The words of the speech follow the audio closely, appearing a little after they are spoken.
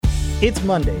It's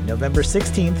Monday, November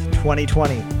 16th,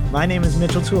 2020. My name is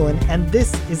Mitchell Toulin, and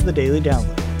this is the Daily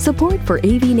Download. Support for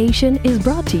AV Nation is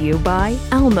brought to you by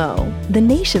Almo, the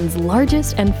nation's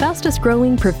largest and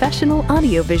fastest-growing professional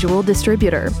audiovisual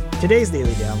distributor. Today's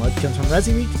Daily Download comes from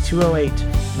ResiWeek 208.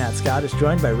 Matt Scott is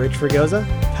joined by Rich Fregosa,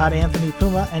 Todd Anthony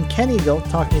Puma, and Ken Eagle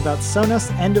talking about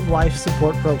Sonos end-of-life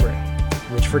support program.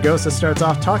 Rich Fregosa starts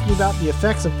off talking about the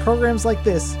effects of programs like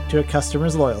this to a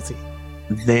customer's loyalty.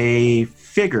 They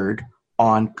figured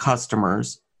on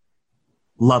customers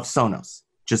love Sonos,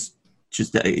 just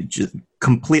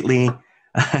completely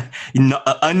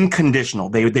unconditional.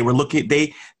 They were looking.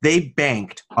 They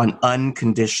banked on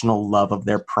unconditional love of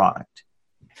their product,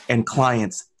 and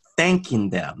clients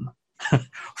thanking them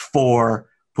for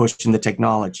pushing the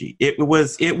technology. It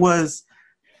was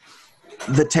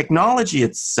the technology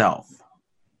itself.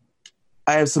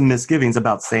 I have some misgivings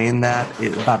about saying that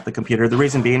about the computer. The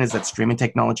reason being is that streaming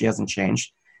technology hasn't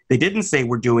changed. They didn't say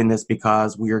we're doing this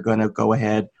because we are going to go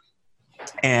ahead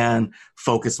and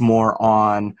focus more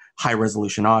on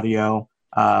high-resolution audio.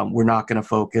 We're not going to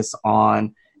focus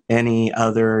on any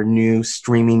other new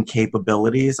streaming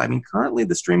capabilities. I mean, currently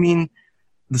the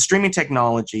streaming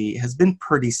technology has been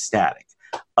pretty static,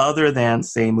 other than,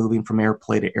 say, moving from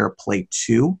AirPlay to AirPlay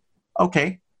 2.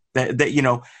 Okay, that you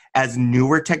know, as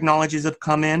newer technologies have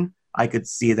come in, I could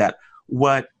see that.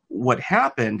 What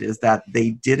happened is that they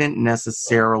didn't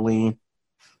necessarily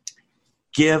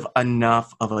give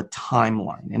enough of a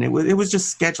timeline, and it was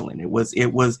just scheduling.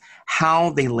 It was how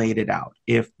they laid it out.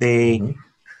 If they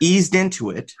eased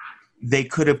into it, they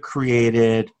could have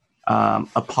created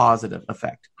a positive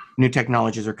effect. New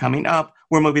technologies are coming up.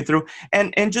 We're moving through,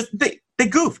 and just they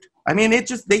goofed. I mean,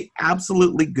 they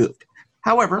absolutely goofed.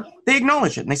 However, they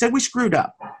acknowledged it, and they said, we screwed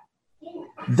up.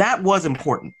 That was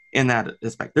important in that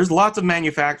aspect. There's lots of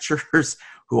manufacturers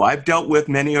who I've dealt with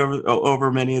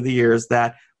over many of the years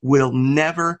that will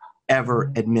never,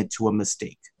 ever admit to a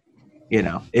mistake. You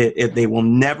know, they will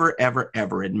never, ever,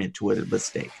 ever admit to a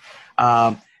mistake.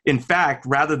 In fact,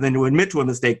 rather than to admit to a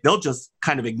mistake, they'll just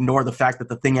kind of ignore the fact that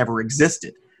the thing ever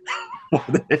existed more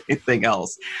than anything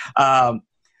else.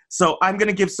 So I'm going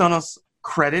to give Sonos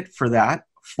credit for that,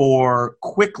 for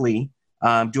quickly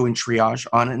doing triage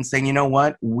on it and saying, you know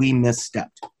what, we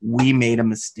misstepped. We made a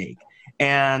mistake.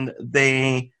 And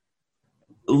they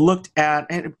looked at,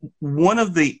 and one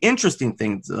of the interesting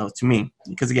things, though, to me,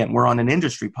 because again, we're on an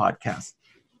industry podcast,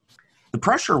 the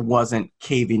pressure wasn't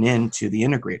caving into the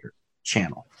integrator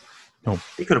channel. No.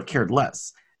 They could have cared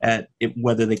less at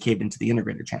whether they caved into the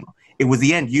integrator channel. It was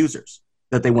the end users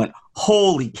that they went,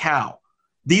 holy cow.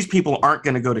 These people aren't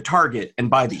going to go to Target and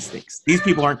buy these things. These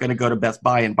people aren't going to go to Best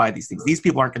Buy and buy these things. These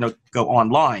people aren't going to go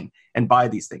online and buy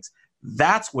these things.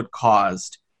 That's what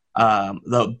caused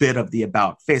the bit of the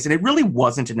about face. And it really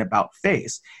wasn't an about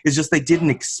face. It's just they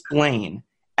didn't explain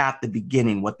at the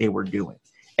beginning what they were doing.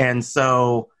 And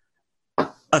so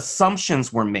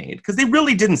assumptions were made because they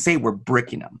really didn't say we're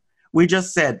bricking them. We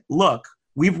just said, look,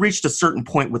 we've reached a certain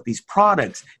point with these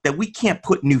products that we can't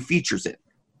put new features in.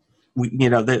 We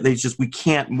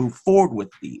can't move forward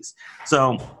with these.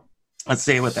 So let's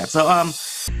say with that. So,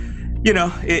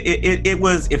 it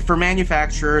was for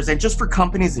manufacturers and just for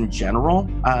companies in general.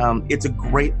 It's a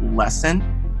great lesson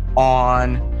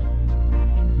on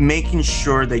making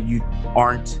sure that you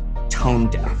aren't tone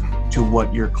deaf to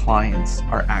what your clients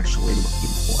are actually looking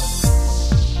for.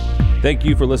 Thank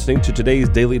you for listening to today's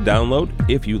Daily Download.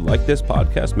 If you like this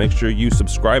podcast, make sure you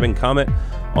subscribe and comment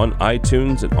on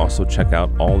iTunes, and also check out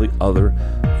all the other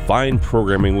fine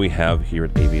programming we have here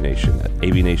at AV Nation at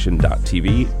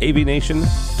avnation.tv,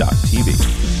 avnation.tv.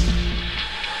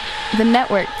 The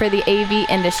network for the AV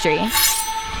industry.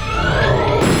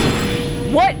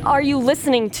 What are you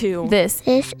listening to? This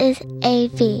is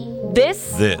AV.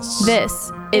 This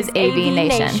is AV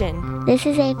Nation. This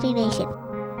is AV Nation.